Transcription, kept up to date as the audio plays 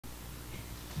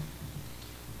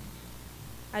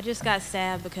I just got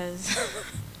sad because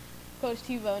Coach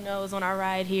Thibault knows on our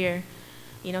ride here,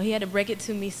 you know, he had to break it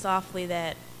to me softly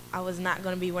that I was not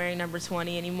going to be wearing number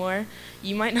 20 anymore.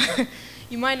 You might not,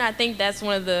 you might not think that's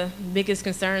one of the biggest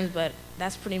concerns, but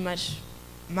that's pretty much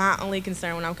my only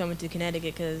concern when I'm coming to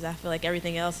Connecticut, because I feel like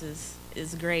everything else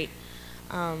is great.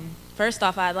 First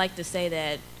off, I'd like to say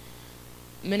that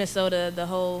Minnesota, the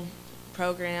whole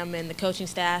program and the coaching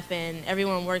staff and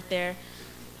everyone worked there,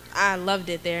 I loved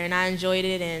it there and I enjoyed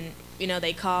it, and you know,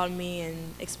 they called me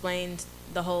and explained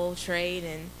the whole trade,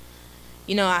 and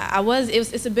you know,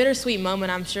 it's a bittersweet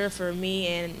moment, I'm sure, for me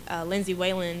and Lindsay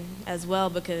Whalen as well,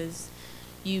 because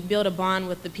you build a bond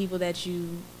with the people that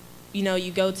you know,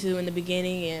 you go to in the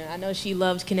beginning, and I know she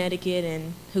loved Connecticut,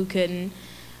 and who couldn't?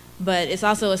 But it's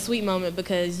also a sweet moment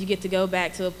because you get to go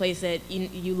back to a place that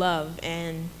you love,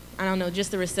 and I don't know,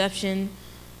 just the reception.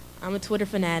 I'm a Twitter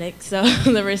fanatic, so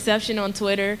the reception on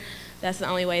Twitter, that's the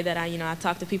only way that I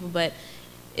talk to people, but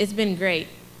it's been great.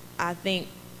 I think,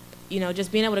 you know,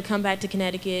 just being able to come back to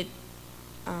Connecticut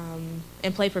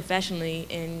and play professionally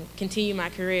and continue my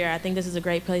career, I think this is a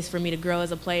great place for me to grow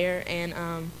as a player,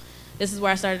 and this is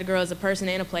where I started to grow as a person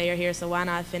and a player here, so why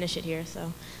not finish it here?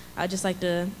 So I'd just like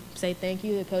to say thank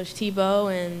you to Coach Thibault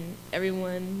and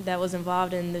everyone that was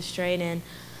involved in this trade, and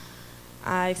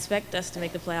I expect us to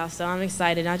make the playoffs, so I'm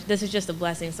excited. This is just a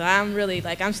blessing, so I'm really,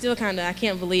 I'm still I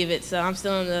can't believe it, so I'm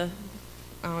still in the,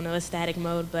 I don't know, ecstatic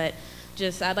mode, but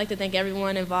I'd like to thank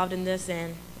everyone involved in this,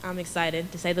 and I'm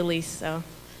excited, to say the least, so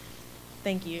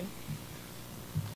thank you.